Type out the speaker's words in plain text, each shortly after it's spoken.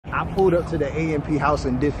pulled up to the AMP house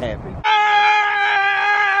and this happened.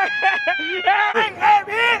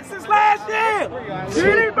 Hit since last year.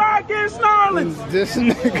 Anybody get snarling? This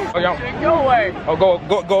nigga. Oh, y'all go away. Oh,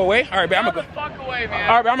 go away. All right, man. I'm gonna go. Fuck away, man.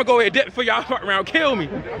 All right, man. I'm gonna go ahead dip for y'all fuck around, kill me.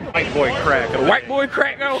 White boy crack. The white boy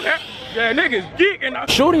crack. Oh, yeah, niggas geeking.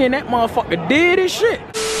 Shorty and that motherfucker did his shit. I'm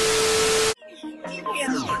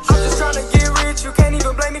just trying to get rich. You can't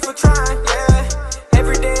even blame me for trying. Yeah.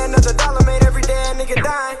 Every day another dollar made. Every day a nigga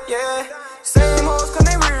dying. Yeah. Same hoes, cause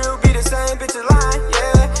they real. Be the same bitches lying.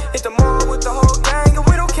 Yeah. Hit the mall with the whole gang, and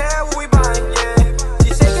we don't care what we buying. Yeah. She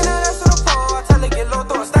shaking her ass to the pole. I tell her get low,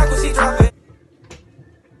 throw a stack when she drop it.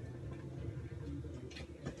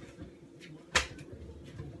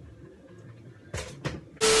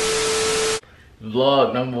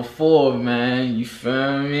 Vlog number 4, man. You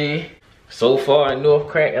feel me? So far, North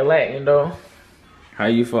Crack and Latin though. How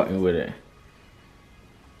you fucking with it?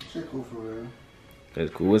 Shit cool for real. That's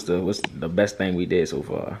cool. What's the best thing we did so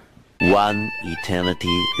far? One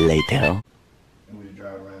eternity later. We just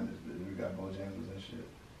drive around this bitch. We got Bojangles and shit.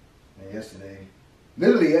 And yesterday,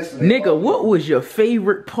 literally yesterday. Nigga, what was your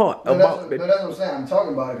favorite part about the? No, that's what I'm saying. I'm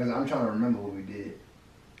talking about it because I'm trying to remember what we did.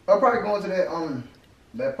 I'll probably go into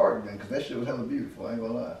that park then, because that shit was hella beautiful. I ain't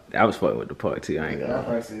gonna lie. I was fucking with the park too. I ain't gonna lie. I'll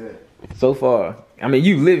probably say that. So far, I mean,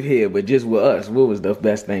 you live here, but just with us, what was the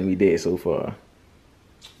best thing we did so far?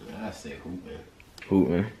 I say hooping.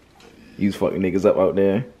 Hooping. You was fucking niggas up out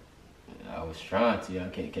there. I was trying to. I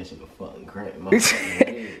can't catch up a fucking cramp.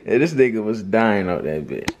 Yeah, this nigga was dying out that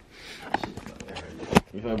bitch.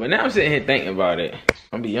 But now I'm sitting here thinking about it.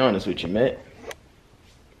 I'm gonna be honest with you, Matt.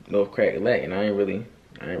 North Crack Latin, I ain't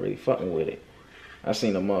really fucking with it. I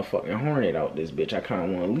seen a motherfucking hornet out this bitch. I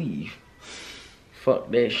kinda wanna leave.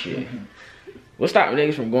 Fuck that shit. What's stopping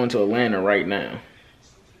niggas from going to Atlanta right now?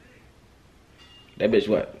 That bitch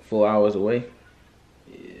what, 4 hours away?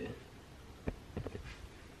 Yeah.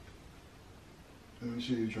 Let me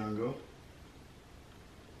see you trying to go.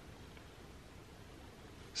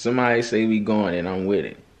 Somebody say we going and I'm with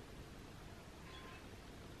it.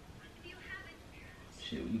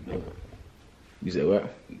 Shit, we going. You said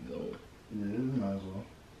what? We going. Yeah, might as well.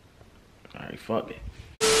 Alright, fuck it.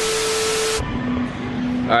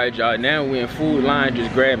 Alright, y'all, now we in food line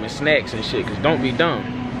just grabbing snacks and shit, cause don't be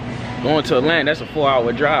dumb. Going to Atlanta, that's a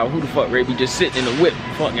 4-hour drive. Who the fuck ready be just sitting in the whip,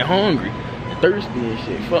 fucking hungry and thirsty and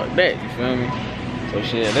shit? Fuck that, you feel me? So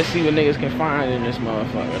shit, let's see what niggas can find in this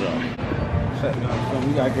motherfucker though.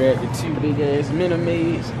 We gotta grab the 2 big ass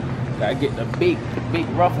Minimaids. Gotta get the big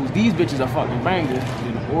ruffles. These bitches are fucking bangers.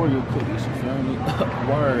 And the Oreo cookies, you feel me?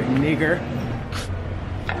 Word, nigger.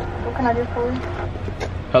 What can I do for you?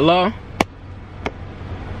 Hello?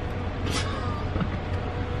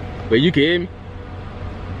 Wait, you can hear me?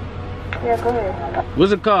 Yeah, go ahead.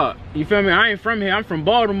 What's it called? You feel me? I ain't from here. I'm from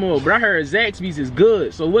Baltimore, but I heard Zaxby's is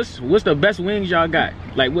good. So what's the best wings y'all got?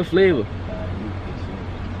 Like what flavor?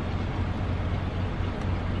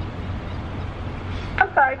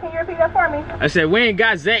 I'm sorry, can you repeat that for me? I said we ain't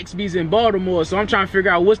got Zaxby's in Baltimore, so I'm trying to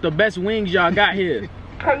figure out what's the best wings y'all got here.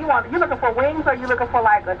 Okay, you looking for wings or you looking for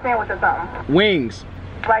like a sandwich or something? Wings.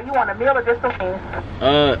 Right, you want a meal or just the wings?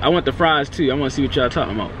 I want the fries too. I want to see what y'all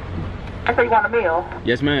talking about. So you want a meal?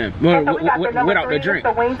 Yes, ma'am. Okay, so we got the without the drink.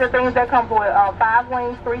 The wings and things that comes with 5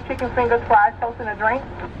 wings, 3 chicken fingers, fries, toast, and a drink.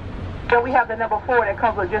 Then we have the number 4 that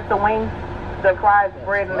comes with just the wings, the fries,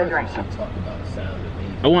 bread, and the drink.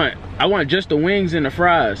 I want just the wings and the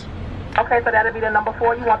fries. Okay, so that'll be the number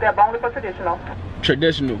 4. You want that boneless or traditional?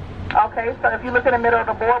 Traditional. Okay, so if you look in the middle of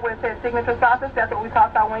the board where it says signature sauces, that's what we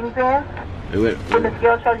toss our wings in. When the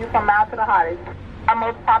scale shows you from mild to the hottest. Our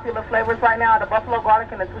most popular flavors right now are the buffalo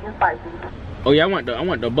garlic and the sweet and spicy. Oh yeah, I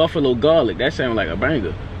want the buffalo garlic. That sounds like a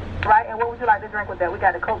banger. Right, and what would you like to drink with that? We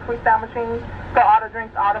got the Coke Freestyle machine. So all the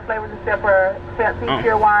drinks, all the flavors except for Pepsi,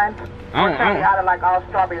 pure wine. We're currently out of like all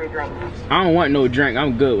strawberry drinks. I don't want no drink.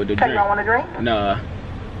 I'm good with the drink. You don't want a drink? Nah.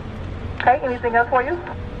 Okay, anything else for you?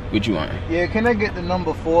 What you want? Yeah, can I get the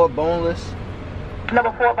number 4 boneless?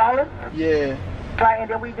 Number 4 boneless? Yeah. Right, and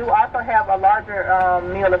then we do also have a larger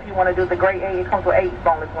meal if you want to do the grade A. It comes with 8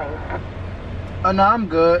 boneless wings. Oh, no, I'm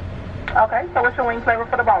good. Okay, so what's your wing flavor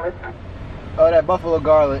for the boneless? Oh, that buffalo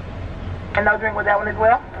garlic. And no drink with that one as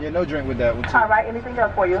well? Yeah, no drink with that one too. All right, anything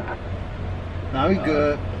else for you? No, we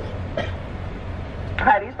good.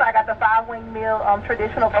 Alrighty, so I got the 5-wing meal,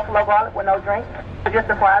 traditional buffalo garlic with no drink. So just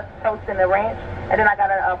the fries, toast, and the ranch. And then I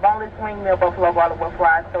got a boneless wing meal buffalo garlic with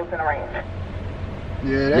fries, toast, and a ranch.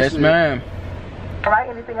 Yeah, that's yes, ma'am. All right,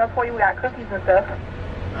 anything else for you? We got cookies and stuff.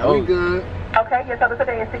 Oh, we good. Okay, your total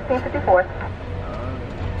today is $16.54.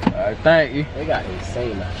 Alright, thank you. They got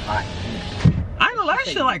insane hot. I ain't look like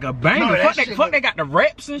that shit like a banger. No, Fuck, they got the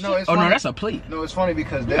wraps and shit. No, it's oh, funny. no, that's a plate. No, it's funny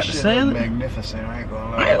because that shit salad? is magnificent. I ain't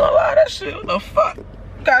gonna lie. I ain't gonna lie, that shit, what the fuck? You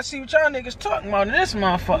gotta see what y'all niggas talking about in this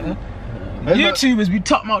motherfucker. YouTubers be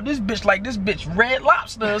talking about this bitch like this bitch Red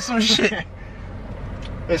Lobster or some shit.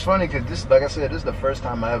 It's funny because this, like I said, this is the first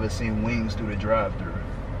time I ever seen wings through the drive-thru.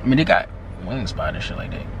 I mean, they got wing spot and shit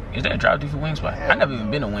like that. Is that a drive-thru for wing spot? I never even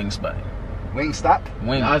been to wing spot. Wing stop?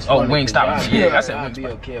 Wing, oh, wing stop. Yeah, I said wing I'd be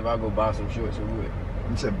spot. okay if I go buy some shorts or what.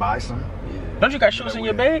 You said buy some? Yeah. Don't you got shorts in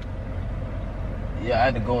your bag? Yeah, I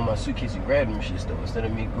had to go in my suitcase and grab them shit though. Instead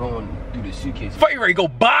of me going through the suitcase. Fuck, you ready to go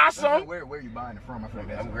buy some? Where you buying it from? I feel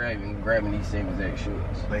like I'm grabbing these same exact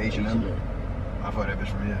shorts. Like H&M? I thought that bitch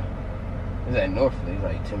from here. It's at Norfolk. It's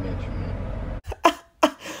like 10 minutes from here.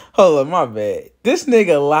 Hold on, my bad. This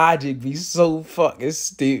nigga logic be so fucking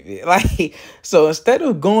stupid. Like, so instead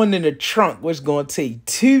of going in the trunk, which gonna take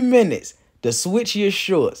 2 minutes to switch your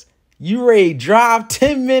shorts, you ready to drive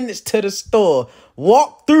 10 minutes to the store,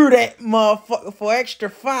 walk through that motherfucker for extra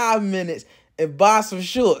 5 minutes and buy some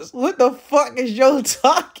shorts. What the fuck is yo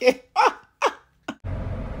talking?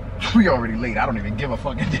 We already late. I don't even give a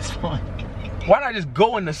fuck at this point. Why not just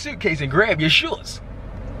go in the suitcase and grab your shorts?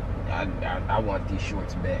 I want these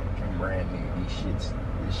shorts back. I'm brand new.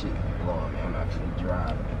 This shit blowing, man. I'm not gonna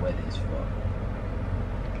drive wet as fuck.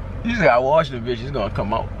 You just gotta wash the bitch. It's gonna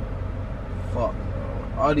come out. Fuck, bro.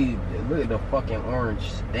 All these, look at the fucking orange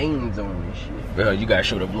stains on this shit. Bro, you gotta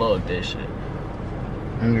show the vlog that shit.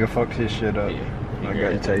 Nigga fucked his shit up. Yeah. I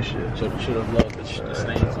gotta tell you shit. Show the vlog the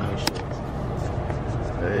stains on his shit.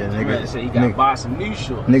 Hey, Nigga said he gotta buy some new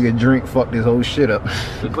shorts. Nigga drink fucked his whole shit up.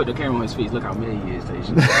 He put the camera on his face. Look how mad he is.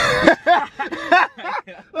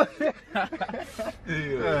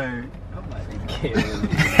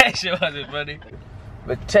 That shit wasn't funny.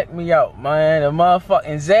 But check me out, man. The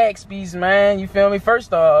motherfucking Zaxby's, man. You feel me?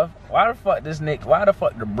 First off, why the fuck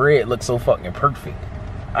the bread looks so fucking perfect?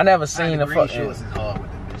 I never seen the fucking shorts is hard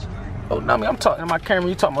with them bitches. Oh, no, I mean, I'm talking to my camera.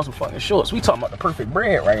 You talking about some fucking shorts. We talking about the perfect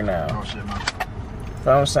bread right now. Oh shit, man. You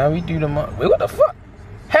know what I'm saying? We do them up. Wait, what the fuck?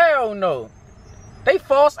 Hell no. They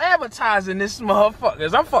false advertising this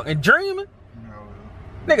motherfuckers. I'm fucking dreaming. No.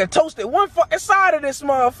 Nigga toasted one fucking side of this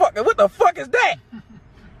motherfucker. What the fuck is that?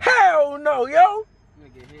 Hell no, yo.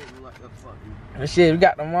 And shit, we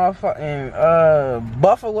got the motherfucking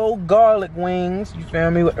buffalo garlic wings. You feel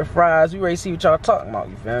me? With the fries. We ready to see what y'all talking about.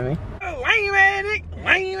 You feel me? Lame ass nigga.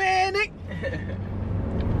 Lame ass nigga.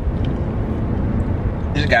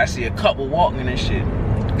 Just gotta see a couple walking and shit.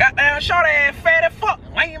 Goddamn short ass fat as fuck.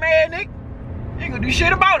 Lame ass nigga. You ain't gonna do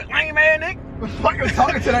shit about it. Lame ass nigga. What the fuck you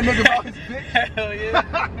talking to that nigga about his bitch? Hell yeah.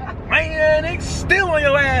 Lame ass nigga. Still on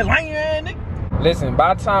your ass. Lame ass nigga. Listen,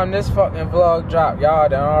 by the time this fucking vlog drop, y'all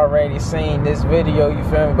done already seen this video, you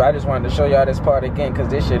feel me? But I just wanted to show y'all this part again, cause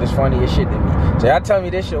this shit is funny as shit to me. So y'all tell me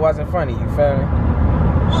this shit wasn't funny, you feel me?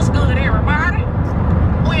 What's good, everybody?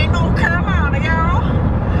 We in North Carolina, y'all.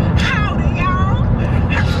 Howdy, y'all.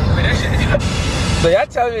 So y'all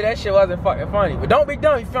tell me that shit wasn't fucking funny. But don't be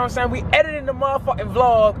dumb, you feel what I'm saying? We editing the motherfucking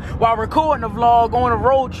vlog while recording the vlog on a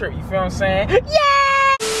road trip, you feel what I'm saying? Yeah!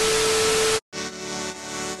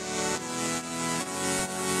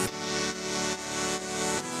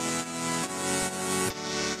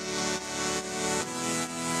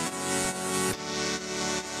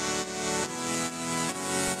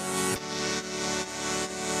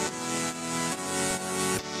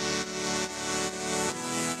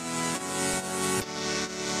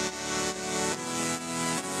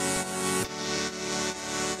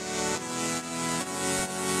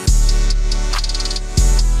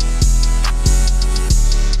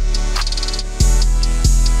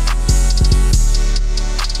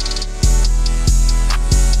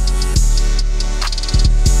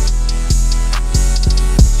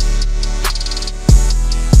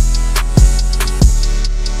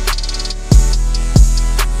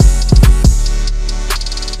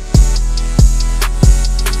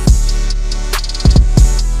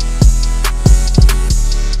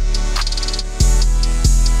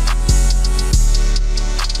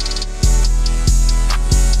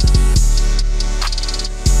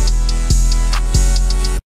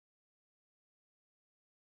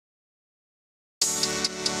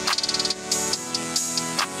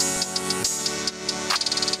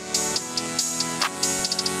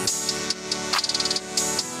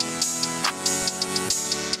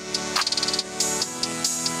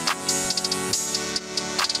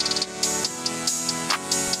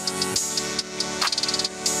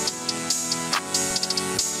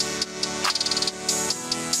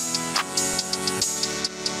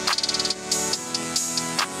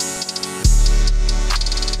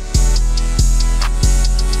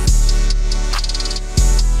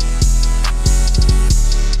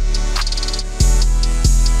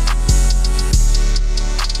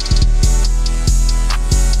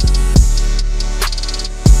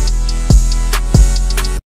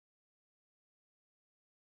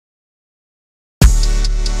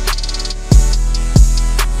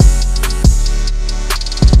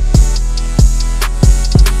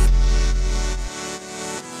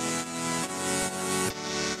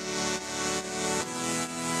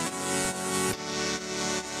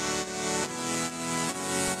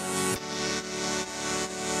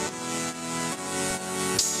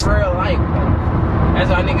 That's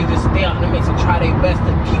why niggas just stay out in the mix and try their best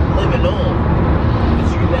to keep living on.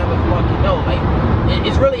 Because you never fucking know. Like,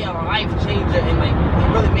 it's really a life changer, and like, it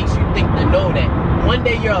really makes you think to know that one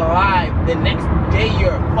day you're alive, the next day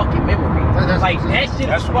you're a fucking memory. Like, that shit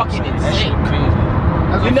is fucking insane. That shit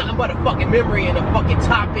crazy. You're nothing but a fucking memory and a fucking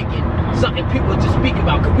topic and something people just speak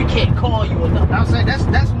about because we can't call you or nothing. I'm saying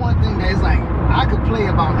that's one thing that is like, I could play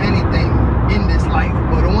about anything in this life,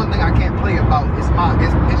 but the one thing I can't play about is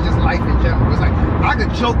it's just life in general. It's like, I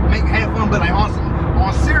could joke, have fun, but like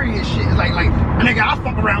on serious shit, it's like nigga, I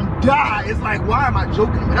fuck around, die. It's like, why am I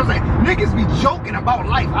joking? I was like, niggas be joking about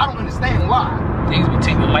life. I don't understand why. Niggas be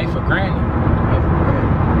taking life for granted.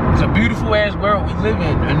 It's a beautiful ass world we live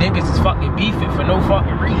in, and niggas is fucking beefing for no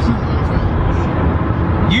fucking reason.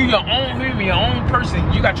 You your own human, your own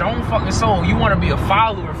person. You got your own fucking soul. You want to be a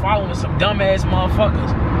follower, following some dumbass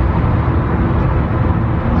motherfuckers.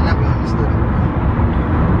 I never understood it.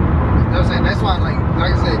 You know what I'm saying? That's why, like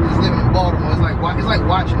I said, just living in Baltimore, it's like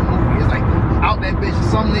watching a movie. It's like, out that bitch,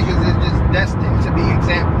 some niggas is just destined to be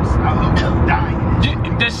examples of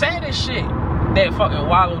dying. The saddest shit that fucking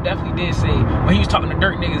Wallow definitely did say when he was talking to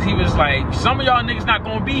dirt niggas, he was like, some of y'all niggas not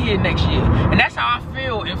gonna be here next year. And that's how I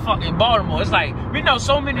feel in fucking Baltimore. It's like, we know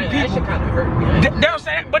so many people. That shit kind of hurt me. They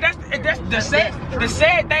say, but that's the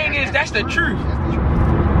sad thing is that's the truth.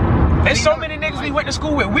 There's so many niggas we went to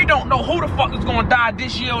school with, we don't know who the fuck is gonna die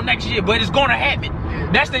this year or next year, but it's gonna happen.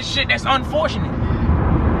 That's the shit that's unfortunate.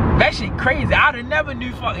 That shit crazy. I'd have never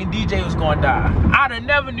knew fucking DJ was gonna die. I'd have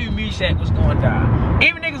never knew Meshack was gonna die.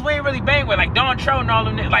 Even niggas we ain't really bang with, like Don Trout and all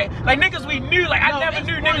them niggas. Like niggas we knew, like I never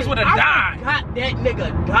knew niggas would have died. That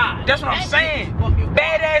nigga died. That's what I'm saying.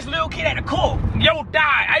 Badass little kid at the court. Yo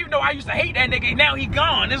died. Even though I used to hate that nigga, now he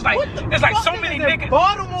gone. It's like so many niggas.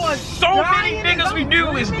 Baltimore so many niggas we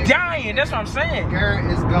knew is dying. That's what I'm saying. Garrett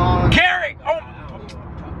is gone. Garrett, oh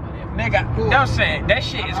nigga, cool. That's what I'm saying. That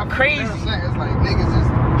shit is crazy. It's like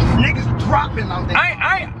niggas dropping out there.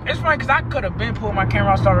 It's funny because I could have been pulling my camera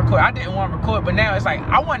out and started recording. I didn't want to record, but now it's like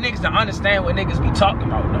I want niggas to understand what niggas be talking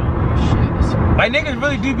about though. Like niggas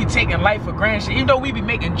really do be taking life for granted shit. Even though we be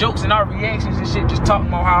making jokes in our reactions and shit, just talking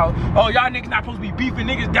about how, oh y'all niggas not supposed to be beefing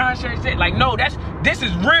niggas down shit. Like no, this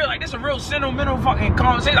is real. Like this a real sentimental fucking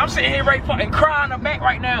conversation. I'm sitting here right fucking crying in the back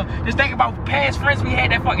right now, just thinking about past friends we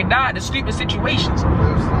had that fucking died, the stupid situations.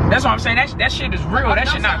 That's what I'm saying. That shit is real. That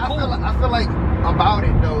shit not cool. I feel like about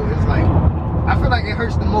it though, it's like, I feel like it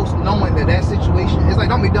hurts the most knowing that situation, it's like,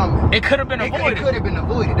 don't be dumb. It could have been avoided. It could have been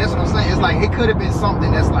avoided. That's what I'm saying. It's like, it could have been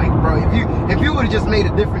something that's like, bro, if you would have just made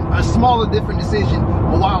a smaller different decision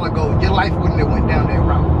a while ago, your life wouldn't have went down that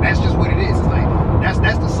route. That's just what it is. It's like,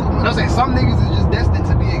 that's the solution. I'm saying some niggas is just destined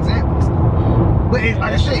to be examples. But it's,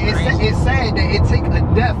 like I say, it's sad that it take a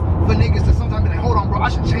death for niggas to sometimes be like, hold on, bro, I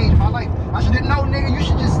should change my life. I should know, nigga, you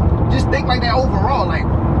should just think like that overall. Like,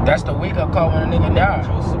 that's the wake up call when a nigga died.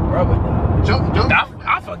 Joseph brother died.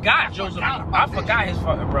 I forgot Joseph. I forgot his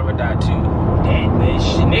fucking brother died too. That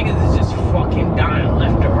shit, niggas is just fucking dying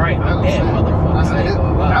left and right. I'm dead, motherfucker.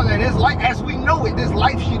 I said this life, as we know it, this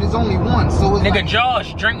life shit is only one. So it's nigga like,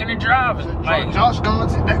 Josh drinking and driving. Like Josh gone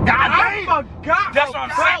to that. I forgot. That's what I'm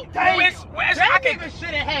saying. That nigga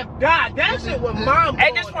shouldn't have died. That shit was mom.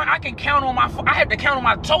 At this point, I can count on I have to count on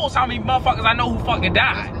my toes how many motherfuckers I know who fucking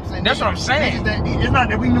died. That's what I'm saying. It's not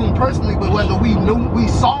that we knew him personally, but whether we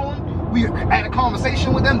saw him, we had a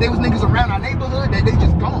conversation with them, they was niggas around our neighborhood that they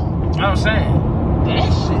just gone. You know what I'm saying?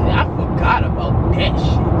 That shit, I forgot about that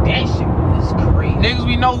shit. That shit was crazy. Niggas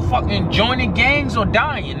we know fucking joining gangs or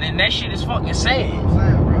dying, and that shit is fucking sad. You know what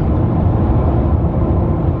I'm saying, bro?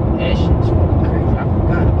 That shit's fucking crazy. I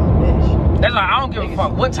forgot about that shit. That's why I don't give a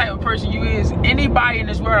fuck what type of person you is. Anybody in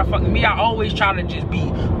this world, fucking me, I always try to just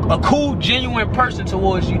be a cool, genuine person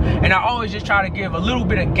towards you, and I always just try to give a little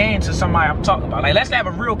bit of gain to somebody I'm talking about. Like, let's have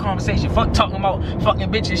a real conversation. Fuck talking about fucking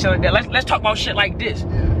bitches and shit like that. Let's talk about shit like this.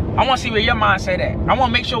 I want to see where your mindset at. I want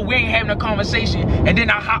to make sure we ain't having a conversation and then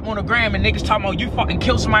I hop on the gram and niggas talking about you fucking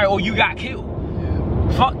killed somebody or you got killed.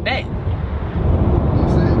 Fuck that.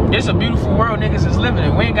 It's a beautiful world niggas is living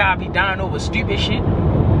in. We ain't gotta be dying over stupid shit.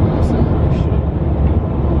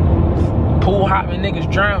 Pool hopping,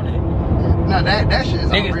 niggas drowning. No, that shit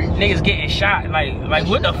is outrageous. Niggas getting shot. Like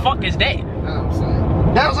what the fuck is that? That's what I'm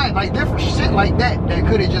saying. That was like different shit like that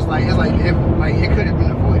could have just like, it's like, if, like it could have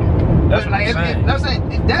been avoided. That's but what I'm saying. That's what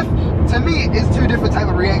I'm saying. Death, to me, it's two different type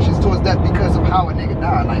of reactions towards death because of how a nigga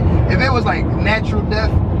died. Like, if it was like natural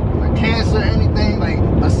death, like cancer, anything, like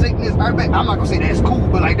a sickness, I'm not gonna say that's cool,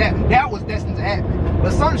 but like that was destined to happen.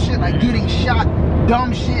 But some shit like getting shot,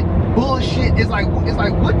 dumb shit, bullshit, it's like what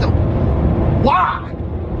the,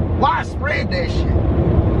 why spread that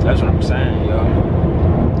shit? That's what I'm saying, yo.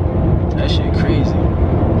 That shit crazy.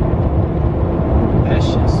 That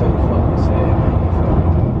shit's so fucking sad,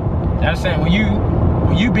 man. That's saying when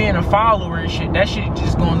you being a follower and shit, that shit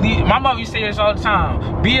just gonna lead. My mother used to say this all the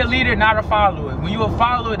time. Be a leader, not a follower. When you a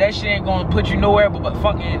follower, that shit ain't gonna put you nowhere but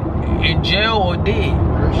fucking in jail or dead.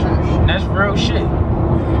 Real shit. That's real shit.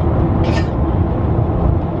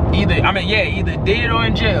 Either dead or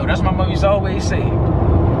in jail. That's what my mother used to always say.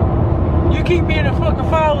 You keep being a fucking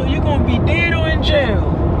follower, you gonna be dead or in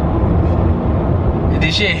jail. And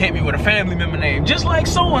this shit hit me with a family member name, just like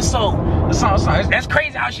so and so. That's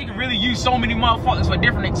crazy how she can really use so many motherfuckers for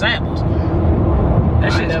different examples.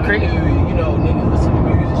 That shit's crazy. Knew, you know, niggas listen to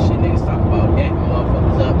music, shit, niggas talk about that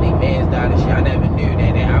motherfuckers up, they mans died and shit. I never knew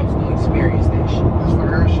that I was gonna experience that shit. That's for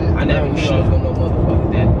her shit. I never knew I was gonna know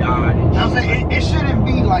motherfuckers that died and shit. I'm saying it shouldn't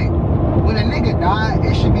be like when a nigga died,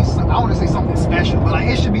 it should be I want to say something special, but like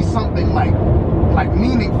it should be something like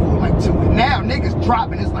meaningful like to it. Now niggas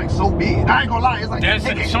dropping it's like so big. I ain't gonna lie, it's like it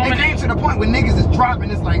came to the point when niggas is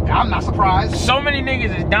dropping, it's like I'm not surprised. So many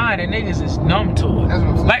niggas is dying and niggas is numb to it. That's what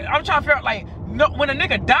I'm saying. Like I'm trying to figure out like no, when a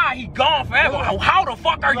nigga die, he gone forever. How the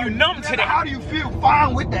fuck are you numb to that? How do you feel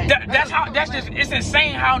fine with that? It's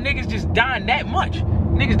insane how niggas just dying that much.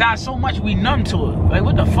 Niggas die so much we numb to it. Like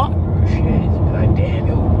what the fuck? Shit, like damn,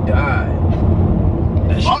 yo, died.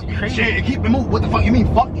 Fuck shit, keep it moving. What the fuck you mean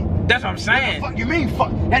fuck it? That's what I'm saying. What the fuck you mean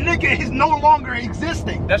fuck? That nigga is no longer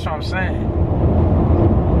existing. That's what I'm saying.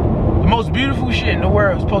 The most beautiful shit in the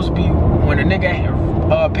world is supposed to be when a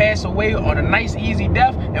nigga pass away on a nice easy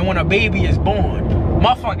death and when a baby is born.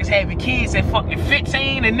 Motherfuckers having kids at fucking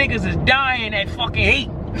 15 and niggas is dying at fucking 8.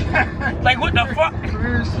 Like what the fuck?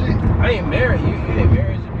 Real shit. I ain't married. You think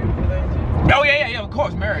marriage is a beautiful thing too? Oh yeah, of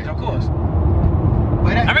course, marriage, of course.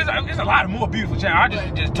 But I mean, there's a lot of more beautiful shit. I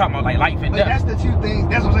just talking about like life and but death. that's the two things.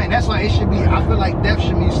 That's what I'm saying. That's why it should be. I feel like death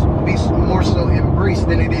should be more so embraced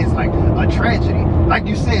than it is like a tragedy. Like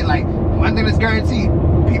you said, like one thing that's guaranteed: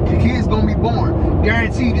 kids gonna be born.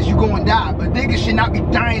 Guaranteed is you gonna die. But niggas should not be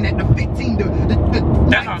dying at the 15.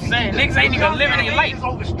 That's what I'm saying. Niggas ain't even living their life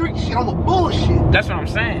over street shit, over bullshit. That's what I'm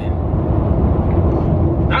saying.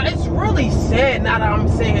 Now, it's really sad now that I'm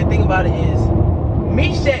saying and think about it is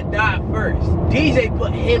Meshack died first. DJ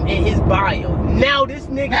put him in his bio. Now this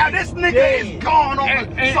nigga is gone over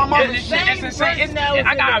some other shit.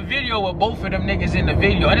 I got a video with both of them niggas in the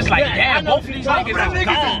video, and it's like, damn, both of these niggas is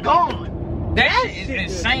gone. That shit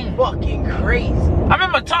is insane. Fucking crazy. I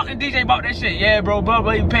remember talking to DJ about that shit. Yeah, bro, blah,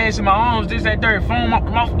 blah, he passing my arms, this, that, third, phone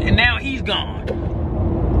off, and now he's gone.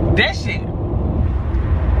 That shit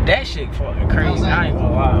fucking crazy. I ain't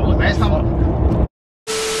gonna lie. What the fuck?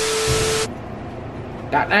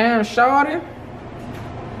 Goddamn, shorty.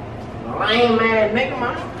 Lame ass nigga,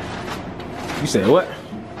 man. You said what?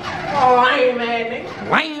 Oh, lame ass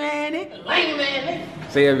nigga. Lame ass nigga. Lame ass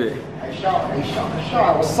nigga. Say a bit. Hey,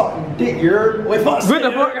 Shaw was sucking dick, you heard? What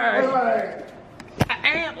the fuck, guys? I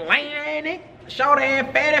am lame ass nigga. Shorty and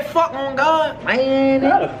fatty fuck on God. Man.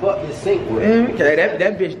 How the fuck this sink with? Okay,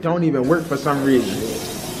 that bitch don't even work for some reason.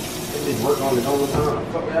 It just work on its own time.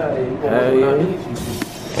 Fuck out of here. Hell yeah.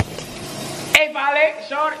 Hey, Violet,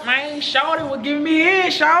 shorty, man, shorty was giving me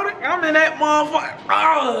head, shorty. I'm in that motherfucker.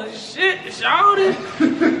 Oh, shit, shorty.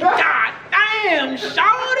 God damn,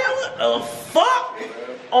 shorty, what the fuck?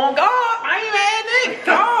 On God, lame ass nigga.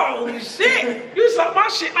 Oh, shit. You suck my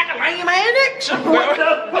shit like a lame ass nigga. What the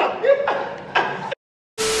fuck?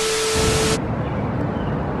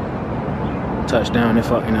 Touchdown in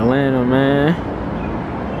fucking Atlanta, man.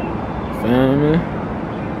 Feel me?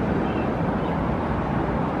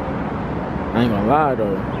 I ain't gonna lie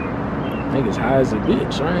though. Niggas high as a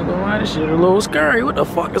bitch. I ain't gonna lie, this shit a little scary. What the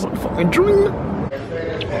fuck is a fucking dream?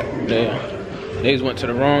 Damn. Niggas went to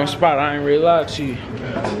the wrong spot, I ain't really lie to you.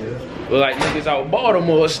 But like niggas out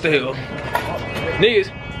Baltimore still.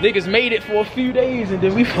 Niggas made it for a few days and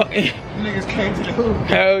then we fucking Niggas came to the hood.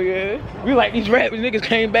 Hell yeah. We like these rappers, niggas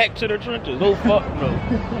came back to the trenches. Oh fuck no.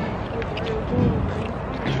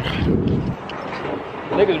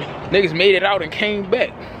 Niggas made it out and came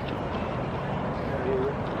back.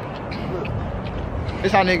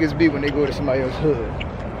 This how niggas be when they go to somebody else's hood.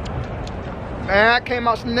 Man, I came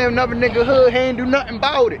out some another nigga hood, he ain't do nothing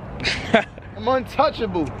about it. I'm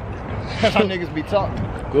untouchable. That's how niggas be talking.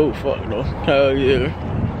 Go fuck no. Hell yeah.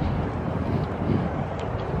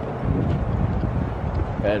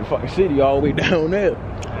 And the fucking city all the way down there.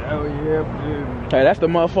 Hell yeah, dude. Hey, that's the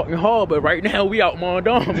motherfucking hall, but right now we out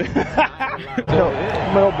Mondawmin.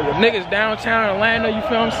 Niggas downtown Atlanta, you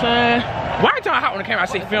feel what I'm saying? Why ain't y'all hot on the camera? I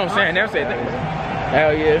say feel what I'm saying, never say that.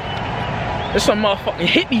 Hell yeah. There's some motherfucking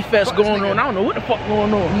hippie fest going on. I don't know what the fuck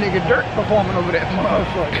going on. Nigga Dirt performing over that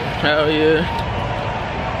motherfucker. Hell yeah.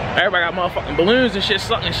 Everybody got motherfucking balloons and shit,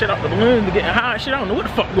 sucking shit out the balloons to getting high and shit. I don't know what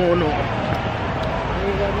the fuck going on.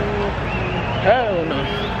 Hell no.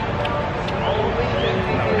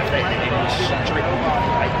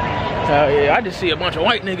 Hell yeah, I just see a bunch of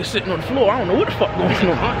white niggas sitting on the floor. I don't know what the fuck going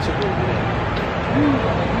on.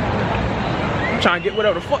 I'm trying to get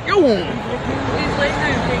whatever the fuck you want.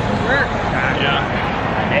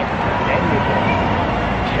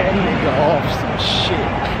 That nigga off some shit.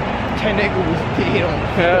 That nigga was dead on the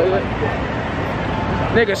floor.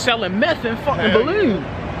 Nigga selling meth and fucking balloons.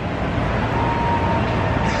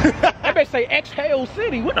 That bitch say Exhale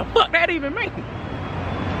City. What the fuck that even mean?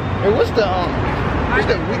 Hey, what's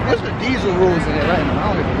the diesel rules in it right now?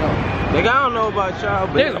 I don't even know. Nigga, I don't know about y'all,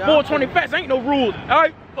 but there's a 420 fast. Ain't no rules.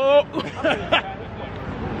 Alright.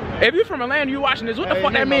 If you from Atlanta, you watching this, what the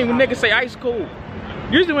fuck that mean when niggas say ice cold?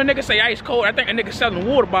 Usually when niggas say ice cold, I think a nigga selling a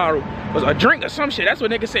water bottle was a drink or some shit. That's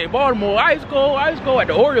what niggas say in Baltimore. Ice cold at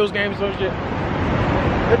the Orioles game or some shit.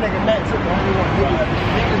 That nigga Matt took the only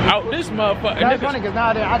one. Out this motherfucker. That's funny because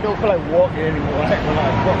nowadays I don't feel like walking anymore. I ain't gonna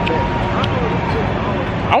lie, fuck that.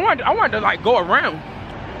 I wanted to like go around.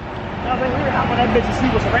 I mean, we were hopping that bitch to see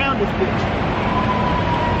what's around this bitch.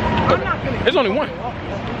 I'm not gonna. There's only one.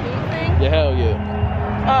 Yeah, hell yeah.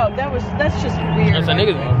 Oh, that's just weird. That's a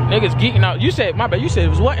niggas geeking out. You said, my bad, you said it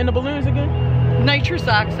was what in the balloons again? Nitrous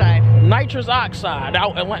oxide. Nitrous oxide.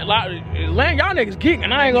 Out Atlanta, y'all niggas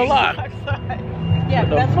geeking, I ain't gonna lie. Yeah,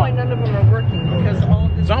 that's why none of them are working, because all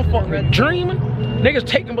of this So I'm fucking dreaming. Niggas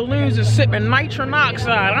taking balloons and sipping nitrogen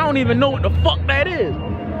oxide. I don't even know what the fuck that is.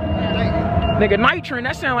 Nigga, nitrogen,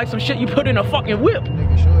 that sound like some shit you put in a fucking whip.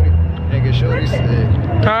 Nigga shorty said.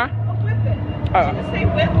 Huh? whip it. Did you say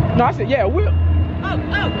whip? No, I said, yeah, whip. Oh,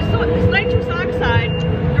 so this nitrous oxide,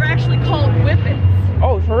 they're actually called whippets.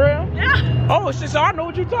 Oh, for real? Yeah. Oh, shit, so I know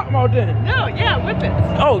what you talking about then. No, yeah,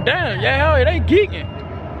 whippets. Oh, damn, yeah, hell yeah, they geeking.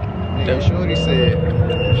 Nigga,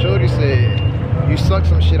 Shorty said, you suck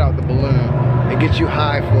some shit out the balloon and get you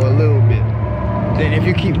high for a little bit. Then if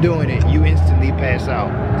you keep doing it, you instantly pass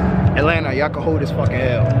out. Atlanta, y'all can hold this fucking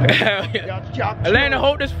L. Hell yeah. Atlanta,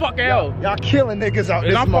 hold this fucking L. Y'all killing niggas out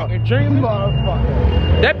this I'm fucking dreaming.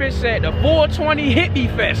 Motherfucker. That bitch said the 420 hippie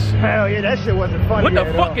fest. Hell yeah, that shit wasn't funny. What the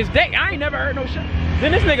fuck is that? I ain't never heard no shit.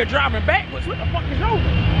 Then this nigga driving backwards. What the fuck is over?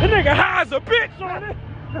 This nigga high as a bitch on it.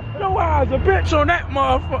 Yo high as a bitch on that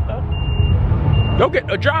motherfucker. Yo get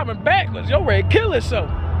the driving backwards. Yo ready to kill himself.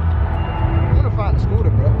 I'm gonna find a scooter,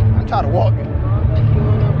 bro. I'm tired of walking.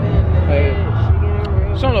 Hey,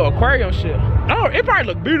 some little aquarium shit. Oh, it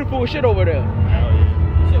probably look beautiful as shit over there.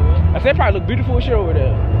 I said it probably look beautiful as shit over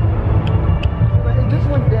there. Is this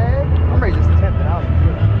one dead? I'm ready to just tempt it out.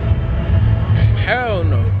 Hell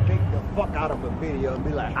no. Take the fuck out of a video and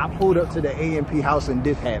be like, I pulled up to the AMP house and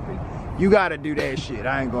this happened. You gotta do that shit,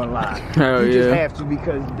 I ain't gonna lie. Hell you yeah. just have to,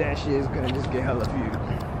 because that shit is gonna just get hella views.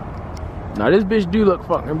 Now this bitch do look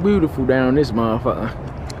fucking beautiful down this motherfucker.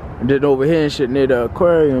 And then over here and shit near the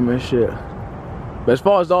aquarium and shit. But as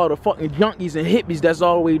far as all the fucking junkies and hippies that's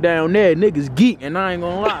all the way down there, niggas geek, and I ain't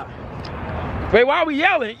gonna lie. Wait, why are we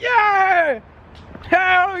yelling? Yeah!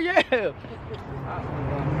 Hell yeah!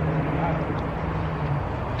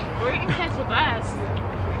 We're gonna catch the bus.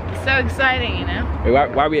 It's so exciting, you know? Wait,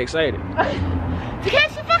 why are we excited? To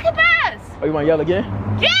catch the fucking bus! Oh, you wanna yell again?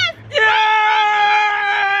 Yes! Yeah!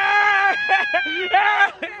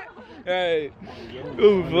 Hey.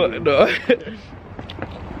 Ooh, fuck no.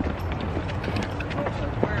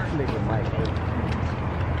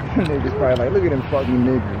 Niggas probably like, look at them fucking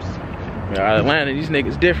niggas. Yeah, Atlanta, these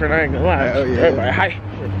niggas different, I ain't gonna lie. Oh, yeah. Everybody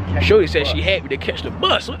hype. Shorty said she happy to catch the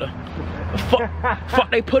bus. What the fuck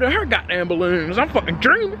they put in her goddamn balloons? I'm fucking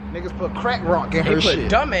dreaming. Niggas put crack rock in her They put shit.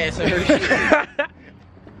 dumbass in her shit.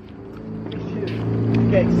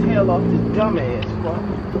 Exhale off this dumbass, fuck.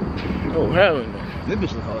 Oh, hell no. This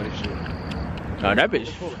bitch look hard as shit. Nah, that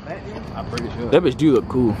bitch. I'm pretty sure. That bitch do look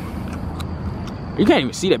cool. You can't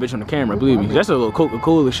even see that bitch on the camera, believe me. That's a little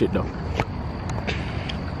Coca-Cola shit though.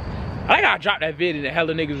 I think I dropped that video and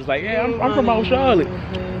hella niggas was like, yeah, I'm from out Charlotte.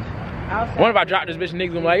 What if I dropped this bitch and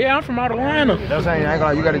niggas was like, yeah, I'm from out Atlanta. That's saying, I ain't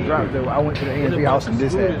gonna lie, you gotta drop though. I went to the AMP house and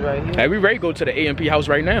this happened. Hey, we ready to go to the AMP house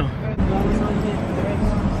right now.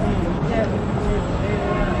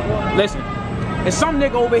 Listen, there's some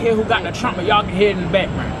nigga over here who got the trumpet, y'all can hear it in the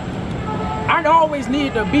background. I always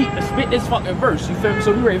need the beat to spit this fucking verse, you feel me?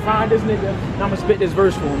 So we ready to find this nigga, and I'm gonna spit this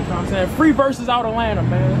verse for him, you know what I'm saying? Free verses out Atlanta,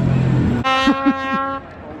 man.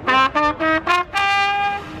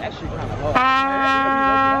 That shit kinda hard.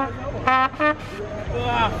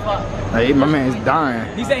 Ah, fuck. Hey, my man's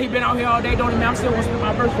dying. He said he been out here all day doing it, man. I'm still gonna split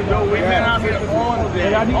my birthday. Yo, we been out here all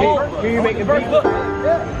day. Can you make the beat?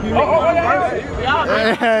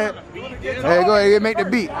 Hey, go ahead, make the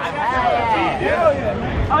beat.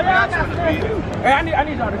 Hey, I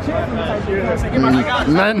need y'all to chill for me type shit. You know what I'm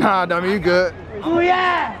saying? Nah, dummy, you good. Oh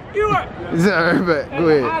yeah! You are! Go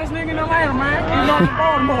ahead. Hottest nigga in Atlanta, man. He's on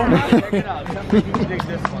Baltimore, man. Check it out. Dig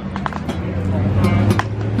this one.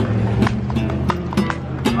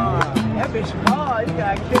 That bitch hard. You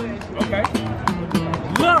gotta kill it. Okay.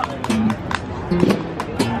 Look!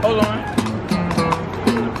 Hold on.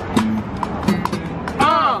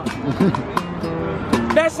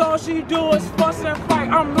 That's all she do is fuss and fight.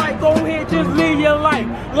 I'm like, go ahead, just live your life.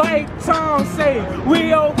 Like Tom say,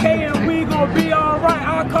 we okay and we gonna be alright.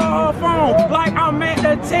 I call her phone like I'm at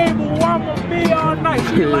the table. I'ma be all night.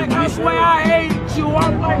 She like, I swear I hate you.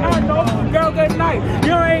 I'm like, I know, girl, good night.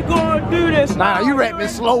 You ain't gonna do this. Nah, you rapping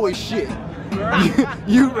slow as shit.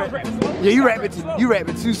 you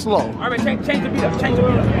rapping too slow. Alright, change the beat up. Change the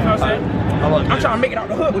beat up. You know what I'm saying? I'm trying to make it out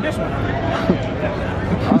the hood with this one.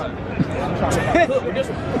 With this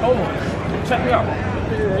one. Hold on. Check me out.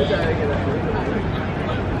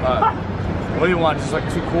 What do you want? Just like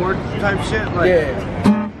 2-chord type shit? Like, yeah.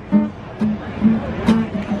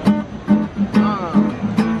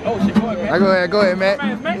 Oh shit, go ahead, man. Go ahead,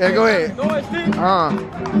 Matt. Yeah, go ahead. Go ahead, Steve.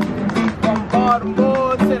 From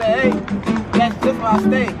Baltimore to the A. That's just where I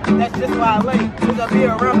stay. That's just where I lay. Since I be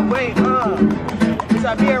around the way, Since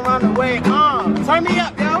I be around the way, Turn me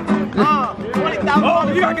up, yo. 20,000.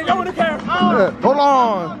 Oh, you gotta get yo in the camera. Hold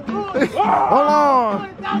on. Hold on.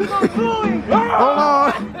 Hold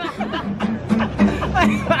on.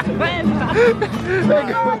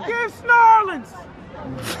 Give snarlings.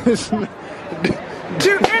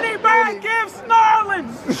 Do anybody give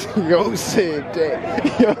snarlings? Yo said that.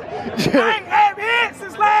 Yo, I ain't had hits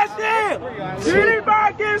since last year. Do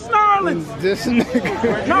anybody give snarlings? This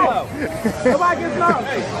nigga. No. Nobody gives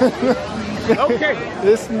snarlings. Okay.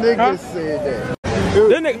 This nigga said that.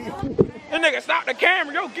 This nigga stopped the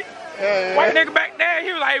camera. Yo, get white nigga back there.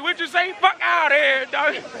 He was like, what you say? Fuck out of here,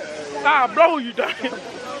 dog. I'll blow you, dog.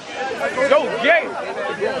 Yo, gay.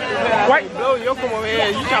 White blow, yo, come over here.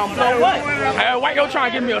 You trying to blow what? White, yo,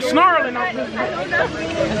 trying to give me a snarling off this.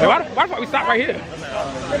 Hey, why the fuck we stop right here?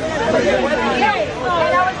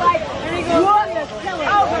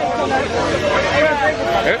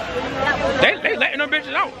 They letting them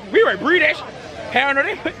bitches out. We ready to breed that shit. Hell no,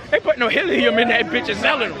 they put no helium in that bitch and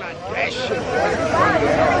selling them. That shit.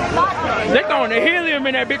 They throwing the helium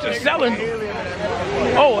in that bitch and selling them.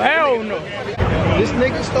 Oh, hell no. This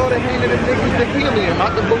nigga started handing the niggas the helium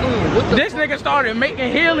out the balloon. This nigga started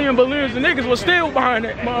making helium balloons and niggas was still behind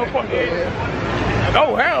that motherfucker.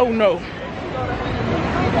 Oh, hell no.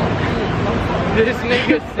 This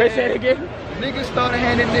nigga said, they said again? Niggas started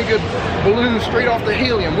handing niggas balloons straight off the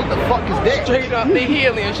helium. What the fuck is that? Straight off the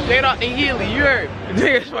helium, straight off the helium, you heard?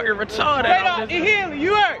 Niggas fucking retarded. Straight off the helium,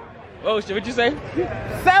 you heard? Oh shit, what you say?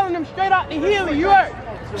 Selling them straight off the helium, you heard?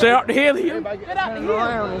 Straight out the helium? Straight out the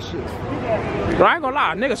helium. And shit. Bro, I ain't gonna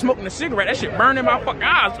lie, nigga smoking a cigarette, that shit burning my fucking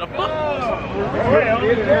eyes. The fuck?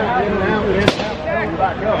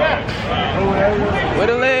 Where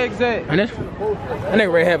the legs at? And that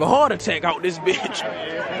nigga ready to have a heart attack out this bitch.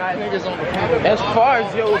 As far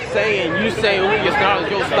as yo saying, you say who your stars,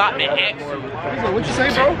 yo stop and ask. What you say,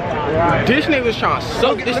 bro? This nigga was trying to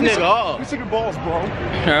suck this nigga off. Let me see your balls, bro.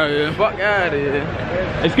 Hell yeah. Fuck out of here.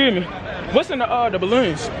 Excuse me. What's in the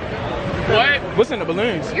balloons? What? What's in the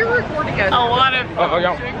balloons? You're recording us. A lot of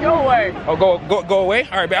y'all. Go away. Oh, go away?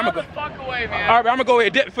 Alright, man, I'm gonna go. Fuck away, man. Alright, I'm gonna go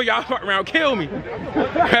ahead and dip before y'all fuck around kill me.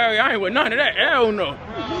 Hell yeah, I ain't with none of that. Hell no.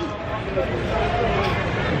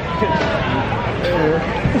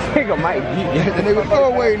 Nigga might beat you. The nigga go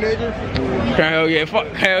away, nigga. Hell yeah, fuck.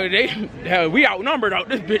 Hell, we outnumbered out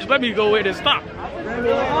this bitch. Let me go ahead and stop.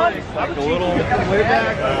 like a little way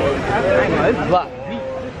back. It's blocked.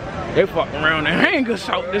 They fucking around and hang us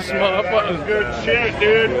out this motherfucker. Good shit,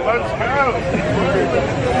 dude. Let's go.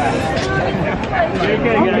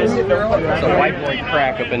 There's a white boy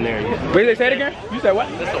crack up in there. Wait, they say it again? You said what?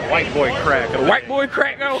 That's a white boy crack. A white boy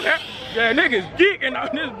crack? Oh, yeah, niggas geeking on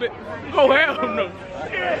this bitch. Oh, hell no.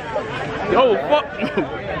 Oh, fuck no.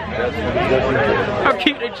 I'll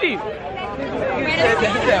keep it cheap.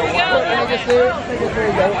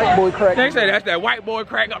 They say that's that white boy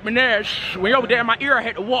crack up in there. When you over there in my ear, I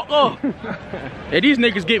had to walk off. And these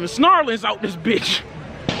niggas giving snarlings out this bitch.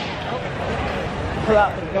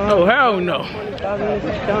 Oh, hell no.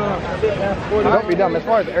 Don't be dumb. As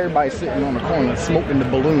far as everybody sitting on the corner smoking the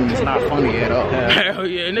balloons, it's not funny at all. Hell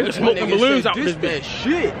yeah, niggas smoking balloons out this bitch.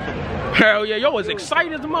 Shit. Hell yeah, yo was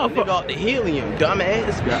excited as a motherfucker. Nigga off the helium,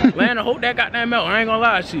 dumbass. Lana, hold that goddamn milk. I ain't gonna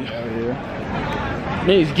lie to you. Hell yeah.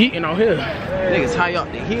 Niggas geeking out here. Niggas high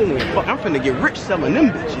off the helium. Fuck, I'm finna get rich selling them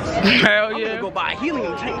bitches. Hell I'm yeah. gonna go buy a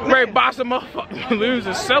helium tank. Ready to buy some motherfucking balloons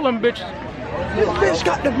and sell them bitches. This bitch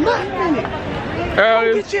got the nut in it. Hell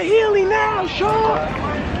yeah. Get your heli now, Sean.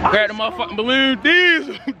 Grab the motherfucking balloon.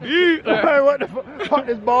 These. Hey, what the fuck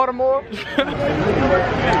is Baltimore?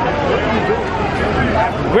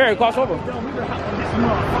 Where it cross over?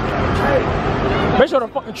 Make sure the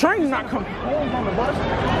fucking train's not coming.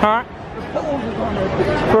 Huh?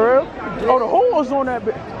 For real? Oh, the hole's on that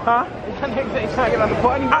bitch. Huh? I'm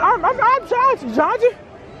trying to, John.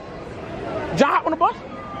 John hop on the bus?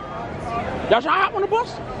 Y'all trying to hop on the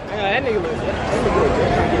bus? Yeah, that nigga was on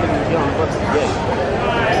the bus today.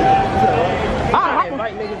 I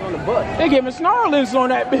invite niggas on the bus. They giving snarlings on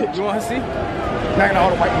that bitch. You wanna see? Knocking all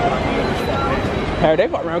the white people. Hey, they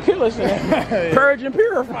fuck around kill us and purge and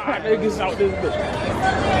purify niggas out this bitch.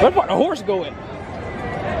 Where the fuck the horse go in?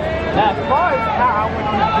 As far as how I went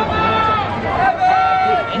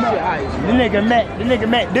to The nigga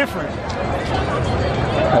met different.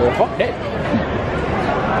 Oh, fuck that.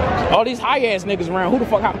 All these high ass niggas around, who the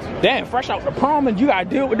fuck hops? Damn, fresh out the prom and you gotta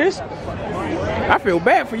deal with this? I feel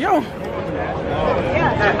bad for yo.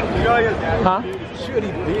 Huh? should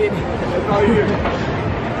he bid?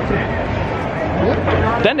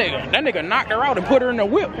 That nigga knocked her out and put her in the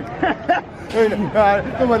whip. Nobody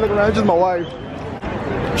look around, it's just my wife.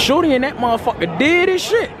 Shorty and that motherfucker dead as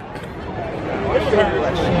shit.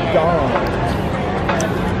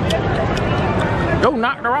 Yo,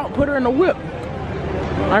 knocked her out, put her in the whip.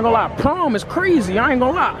 I ain't gonna lie, prom is crazy, I ain't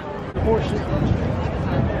gonna lie.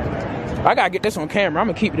 I gotta get this on camera, I'm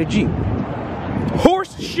gonna keep it a G.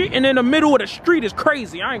 Horse shitting in the middle of the street is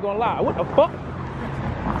crazy, I ain't gonna lie. What the fuck?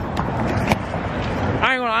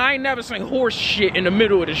 I ain't never seen horse shit in the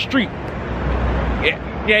middle of the street.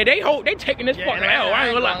 Yeah, they taking this fucking L, I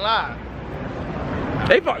ain't gonna lie.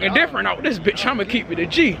 They fucking different out this bitch, I'ma keep it a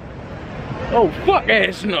G. Oh, fuck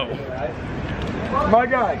ass no. My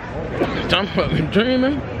guy. I'm fucking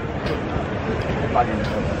dreaming.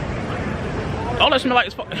 All that smell like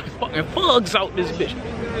is fucking fugs out this bitch.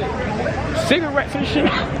 Cigarettes and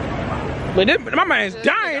shit. But my man's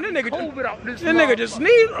dying. This nigga just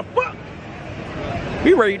sneezed. What the fuck?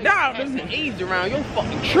 We ready to die. There's some AIDS around. You're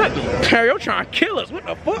fucking tripping. You're trying to kill us. What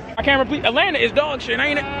the fuck? I can't repeat. Atlanta is dog shit,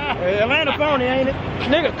 ain't it? Atlanta phony, ain't it?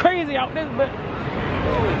 Nigga crazy out this bitch.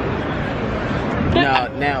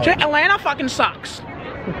 Now. Atlanta fucking sucks.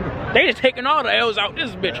 They just taking all the L's out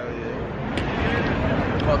this bitch.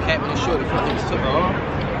 Oh, Captain Shorty fucking took her off.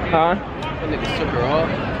 Huh? That niggas took her off.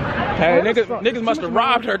 Hey, niggas must have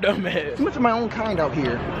robbed her dumb ass. Too much of my own kind out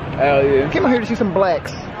here. Hell yeah. Came out here to see some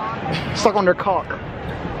blacks suck on their cock.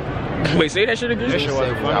 Wait, say that shit again? That shit was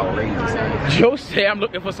outrageous. Joe said I'm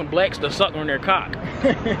looking for some blacks to suck on their cock.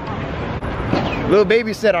 Little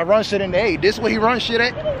baby said I run shit in the A. This way he run shit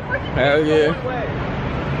at? Hell yeah.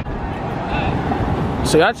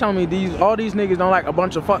 So y'all tell me all these niggas don't like a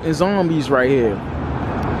bunch of fucking zombies right here.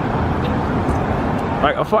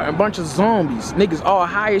 Like a fucking bunch of zombies. Niggas all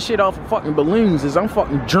high as shit off of fucking balloons. Is I'm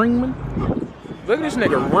fucking dreaming? Look at this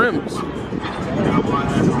nigga rims.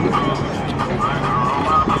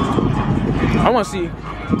 I wanna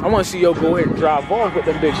see yo go ahead and drive off with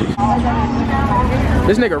them bitches.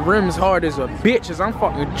 This nigga rims hard as a bitch as I'm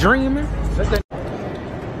fucking dreaming.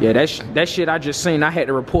 Yeah, that shit I just seen, I had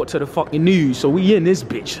to report to the fucking news. So we in this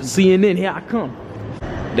bitch. CNN, here I come.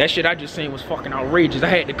 That shit I just seen was fucking outrageous. I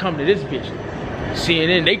had to come to this bitch.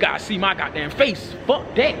 CNN, they gotta see my goddamn face.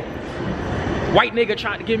 Fuck that. White nigga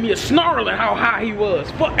tried to give me a snarl at how high he was.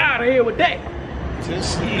 Fuck out of here with that.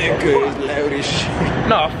 This nigga is loud as shit.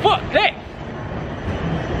 Nah, fuck that.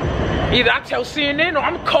 Either I tell CNN or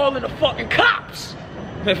I'm calling the fucking cops.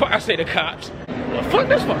 Man, fuck, I say the cops. Well, fuck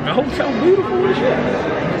this fucking hotel beautiful as shit.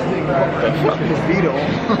 The fuck is Vito?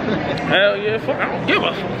 Hell yeah, fuck, I don't give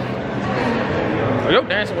a fuck. Oh, yo,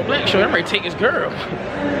 dancing with Black Show, I'm ready to take his girl.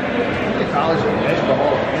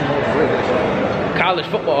 College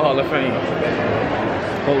Football Hall of Fame.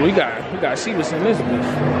 Oh, we gotta see what's in this bitch.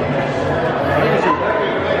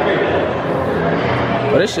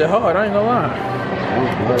 Oh, this shit hard, I ain't gonna lie.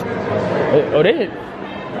 Oh, they in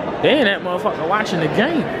that motherfucker watching the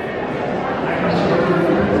game.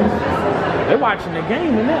 They watching the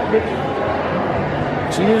game in that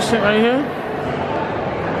bitch. See this shit right here?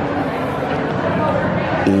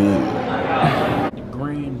 The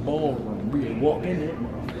grand ballroom. We walk in there.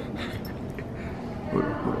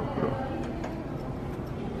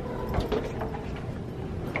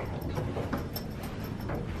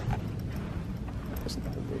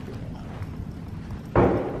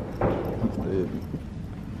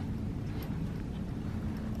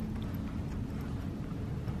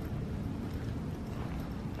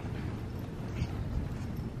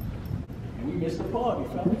 It's the party,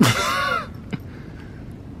 fella.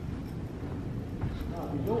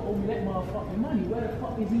 You don't owe me that motherfucking money. Where the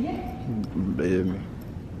fuck is he at? Baby.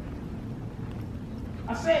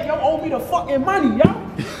 I said, yo, owe me the fucking money, yo.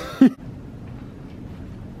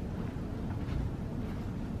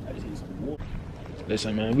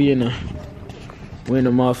 Listen, man, we in the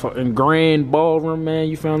motherfucking grand ballroom, man.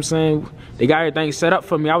 You feel what I'm saying? They got everything set up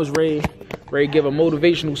for me. I was ready to give a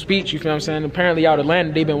motivational speech. You feel what I'm saying? Apparently out of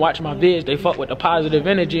Atlanta, they been watching my vids. They fuck with the positive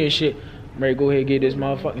energy and shit. I'm ready to go ahead and get this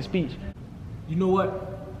motherfucking speech. You know what?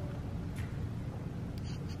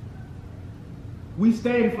 We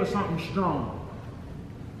stand for something strong.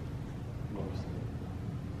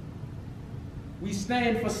 We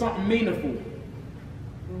stand for something meaningful.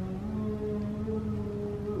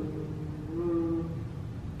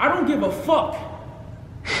 I don't give a fuck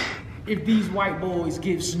if these white boys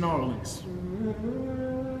give snarlings.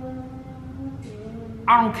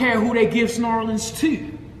 I don't care who they give snarlings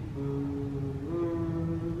to.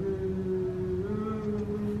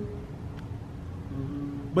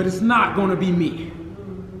 But it's not gonna be me.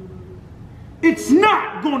 It's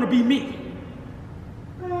not gonna be me.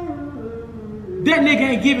 That nigga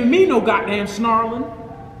ain't giving me no goddamn snarling.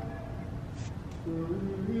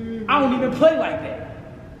 I don't even play like that.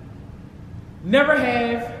 Never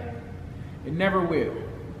have, and never will.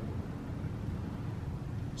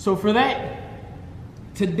 So for that,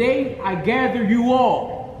 today I gather you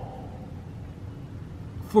all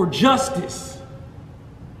for justice.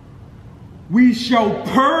 We shall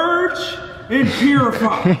purge and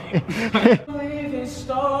purify. Living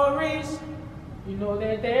stories, you know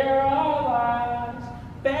that there are lies,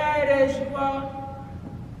 bad as you are.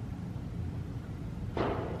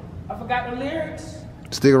 I forgot the lyrics.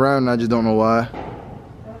 Stick around, I just don't know why.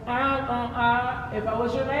 If I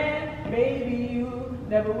was your man, baby, you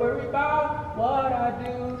never worry about what I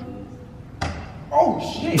do. Oh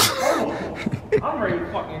shit! Oh, I'm ready to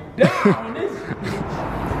fucking die on this.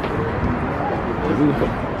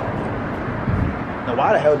 Now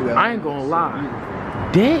why the hell do I ain't gonna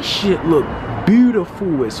lie. That shit look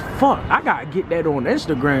beautiful as fuck. I gotta get that on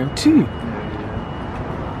Instagram too.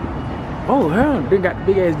 Oh hell, they got the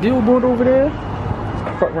big ass billboard over there.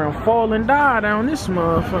 Fuck around, fall and die down this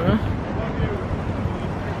motherfucker.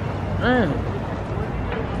 Man.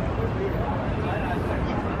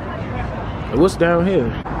 What's down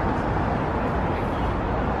here?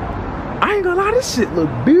 I ain't gonna lie, this shit look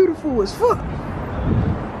beautiful as fuck.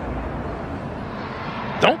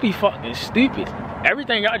 Don't be fucking stupid.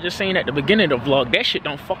 Everything y'all just seen at the beginning of the vlog, that shit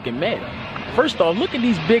don't fucking matter. First off, look at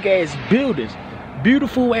these big ass buildings.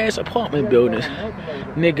 Beautiful ass apartment buildings.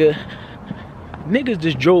 Niggas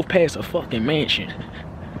just drove past a fucking mansion.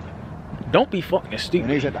 Don't be fucking stupid.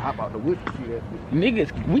 Niggas had to hop out the wood to see that.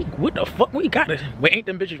 Niggas, what the fuck? We got it. Wait, ain't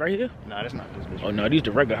them bitches right here? Nah, that's not this bitch. Oh no, these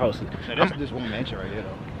the regular houses. No, that's this one mansion right here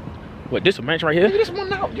though. What, this a mansion right here? Nigga, this one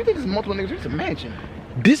now. You think this is multiple niggas? This is a mansion.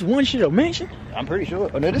 This one shit a mansion? I'm pretty sure.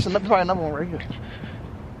 Oh no, this is probably another one right here.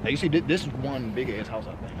 Now you see, this is one big ass house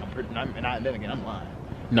I think. Then again, I'm lying.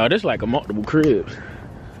 No, this like a multiple cribs.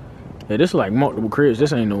 Yeah, this like multiple cribs.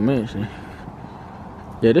 This ain't no mansion.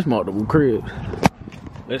 Yeah, this multiple cribs.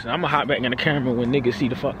 Listen, I'ma hop back in the camera when niggas see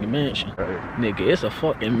the fucking mansion. Right. Nigga, it's a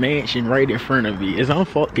fucking mansion right in front of me. Is I'm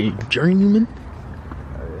fucking dreaming?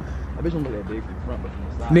 I bet you don't look that big from the front, but from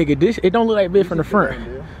the side. Nigga, it don't look like big from the front.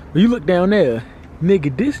 When you look down there,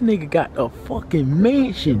 nigga, this nigga got a fucking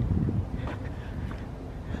mansion.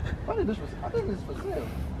 I think this is for sale.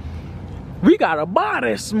 We gotta buy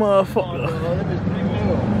this motherfucker.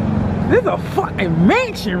 This a fucking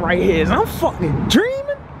mansion right here. Is I'm fucking dreaming?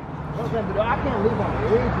 I can't live on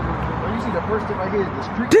the edge. When you see the first thing right here is the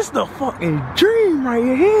street. This the fucking dream right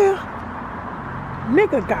here.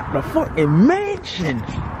 Nigga got the fucking mansion.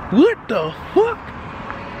 What the fuck?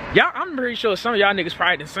 Y'all, I'm pretty sure some of y'all niggas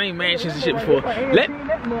probably the same mansions and shit before.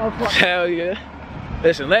 Hell yeah.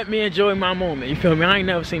 Listen, let me enjoy my moment. You feel me? I ain't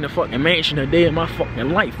never seen a fucking mansion a day in my fucking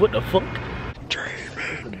life. What the fuck?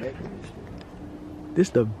 This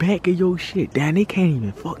the back of your shit. Damn, they can't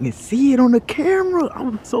even fucking see it on the camera.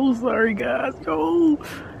 I'm so sorry, guys. Yo,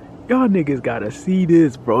 y'all niggas gotta see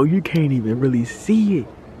this, bro. You can't even really see it.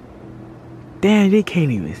 Damn, they can't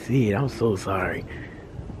even see it. I'm so sorry.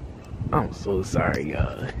 I'm so sorry,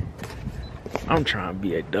 y'all. I'm trying to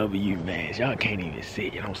be a W, man. Y'all can't even see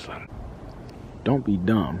it. I'm sorry. Don't be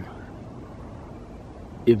dumb.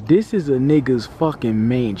 If this is a nigga's fucking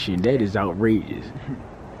mansion, that is outrageous.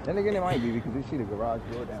 Then again, it might be because you see the garage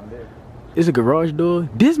door down there. It's a garage door?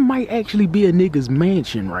 This might actually be a nigga's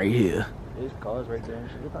mansion right here. There's cars right there and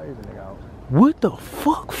shit. Look how there's a nigga out. What the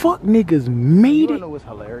fuck? Fuck niggas made You it. know what's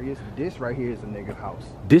hilarious? This right here is a nigga house.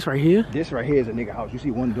 This right here? This right here is a nigga house. You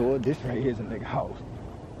see one door? This right here is a nigga house.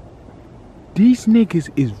 These niggas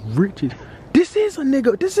is rich as... This is a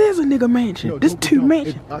nigga mansion. No, this two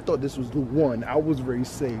mansion. I thought this was the one. I was ready to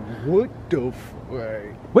say, what the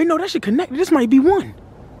fuck? Wait, no, that shit connected. This might be one.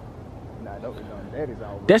 Nah, no, that is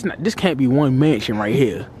all. That's not, this can't be one mansion right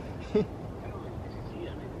here.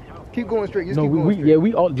 Keep going straight. Just No, keep going we straight. yeah,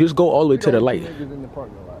 we all just go all the way to the light. Niggas in the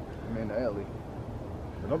parking lot. I mean, the alley.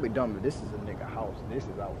 But don't be dumb. This is a nigga house. This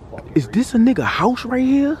is our fucking. Is this a nigga house right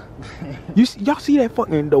here? Y'all see that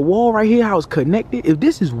fucking the wall right here? How it's connected? If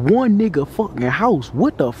this is one nigga fucking house,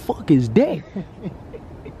 what the fuck is that?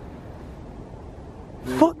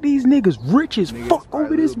 Fuck these niggas rich as Nigga, fuck it's probably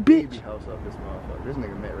over a this little baby bitch. house up this motherfucker. This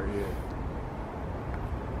nigga met right here.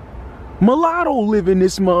 Mulatto live in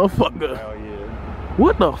this motherfucker. Hell yeah.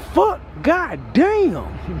 What the fuck? God damn.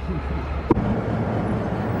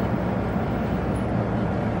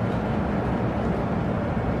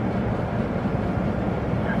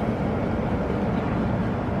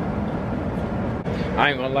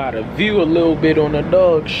 I ain't gonna lie, to view a little bit on the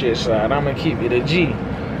dog shit side, I'ma keep it a G.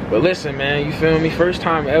 But listen, man, you feel me? First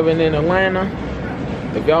time ever in Atlanta.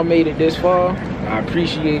 If y'all made it this far, I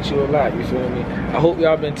appreciate you a lot, you feel me? I hope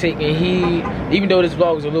y'all been taking heed. Even though this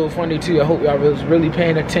vlog was a little funny too, I hope y'all was really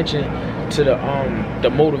paying attention to the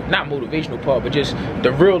not motivational part, but just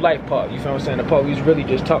the real life part, you feel what I'm saying? The part we was really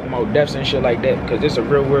just talking about deaths and shit like that, because it's a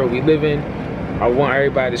real world we live in. I want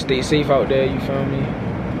everybody to stay safe out there, you feel me?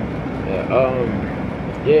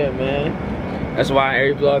 Yeah, man. That's why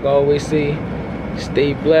every vlog I always say,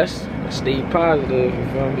 stay blessed, stay positive, you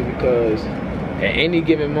feel me? Because at any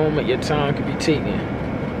given moment, your time could be taken.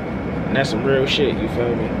 And that's some real shit, you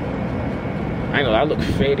feel me? I ain't gonna lie, I look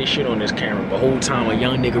fat as shit on this camera, but the whole time a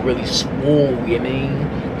young nigga really swole, you know what I mean?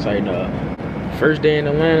 It's like, first day in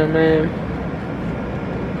Atlanta, man.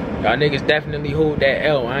 Y'all niggas definitely hold that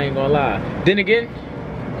L, I ain't gonna lie. Then again,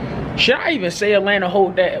 should I even say Atlanta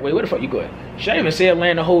hold that? Wait, where the fuck you going? Should I even say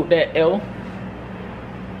Atlanta hold that L?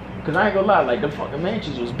 Cause I ain't gonna lie, like the fucking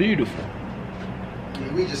mansions was beautiful.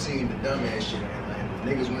 Yeah, we just seen the dumbass shit in Atlanta.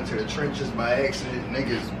 Niggas went to the trenches by accident.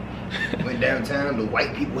 Niggas went downtown. The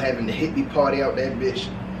white people having the hippie party out that bitch.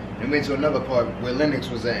 They went to another part where Lennox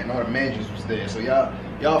was at and all the mansions was there. So y'all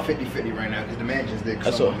 50-50 right now because the mansions there make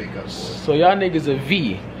up for it. So y'all niggas a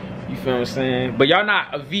V. You feel what I'm saying? But y'all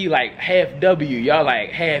not a V like half W. Y'all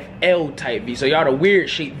like half L type V. So y'all the weird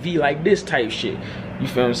shaped V like this type shit. You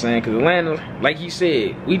feel what I'm saying? Cause Atlanta, like he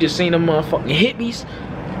said, we just seen them motherfucking hippies.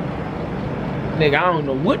 Nigga, I don't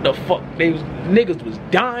know what the fuck niggas was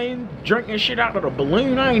dying, drinking shit out of the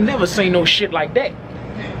balloon. I ain't never seen no shit like that.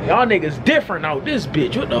 Y'all niggas different out this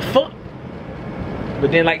bitch. What the fuck?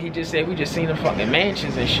 But then like he just said, we just seen the fucking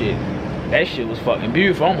mansions and shit. That shit was fucking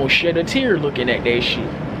beautiful. I almost shed a tear looking at that shit.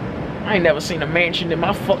 I ain't never seen a mansion in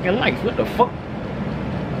my fucking life. What the fuck?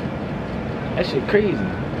 That shit crazy.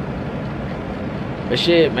 But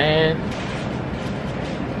shit, man.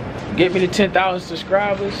 Get me to 10,000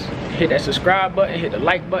 subscribers. Hit that subscribe button. Hit the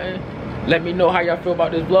like button. Let me know how y'all feel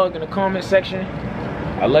about this vlog in the comment section.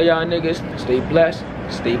 I love y'all niggas. Stay blessed.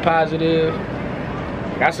 Stay positive.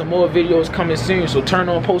 Got some more videos coming soon, so turn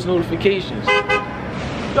on post notifications.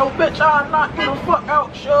 Yo, bitch, I'll knock you the fuck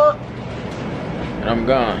out, shut. And I'm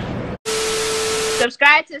gone.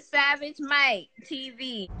 Subscribe to Savage Mike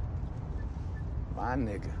TV. My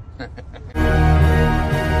nigga.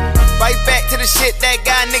 Right back to the shit that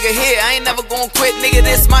guy nigga here. I ain't never gonna quit, nigga,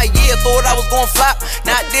 this my year. Thought I was gonna flop,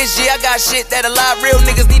 not this year. I got shit that a lot real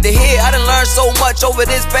niggas need to hear. I done learned so much over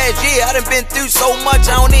this past year. I done been through so much,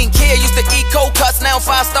 I don't even care. Used to eat cold cuts, now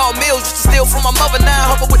 5-star meals. Used to steal from my mother, now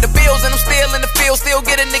I hustle with the bills. And I'm still in the field, still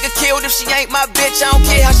get a nigga killed. If she ain't my bitch, I don't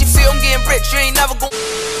care how she feel. I'm getting rich, you ain't never gonna